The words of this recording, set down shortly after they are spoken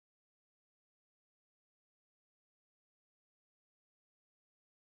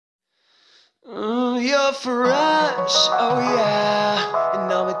You're fresh, oh yeah.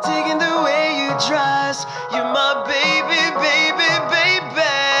 And I'm digging the way you dress. You're my baby, baby, baby.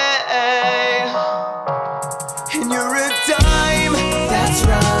 And you're a dime, that's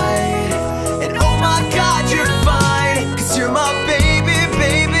right. And oh my God, you're fine. 'Cause you're my baby,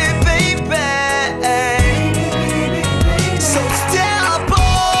 baby, baby. So step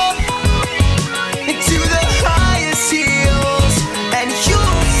up into the highest heels, and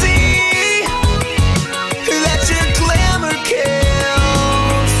you'll see that your glamour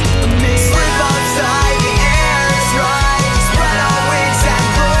kills me. Slip outside, the air is right. Spread our wings and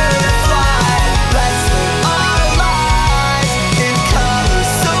butterfly. Let's live our lives in color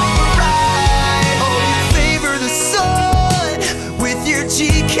so bright. Oh, you favor the sun with your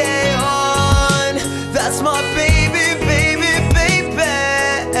GK on. That's my baby, baby, baby.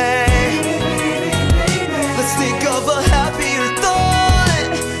 Let's think of a happier thought,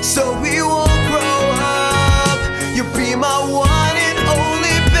 so we won't grow up. You'll be my one and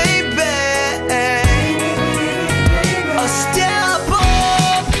only baby. A step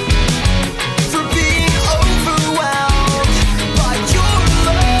up from being overwhelmed by your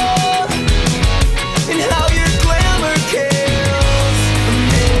love and how your glamour kills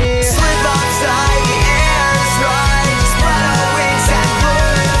me. Slip outside, the air is right. Spread our wings and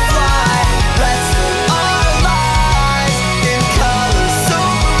butterfly. Let's live our lives in color so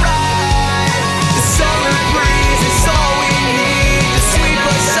bright. The summer breeze is all we need to sweep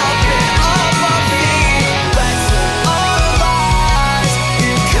us up and off our feet. Let's live our lives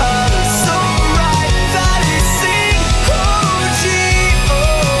in color so bright that we sing, oh gee,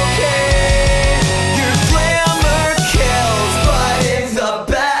 okay. Your glamour kills, but in the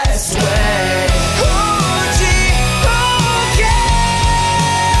best way. Oh gee, okay.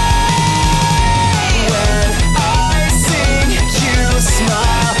 When I sing, you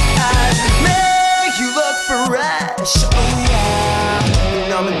smile at me. You look fresh, oh yeah.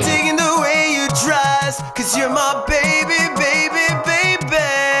 And I'm digging the way you dress, 'cause you're my baby,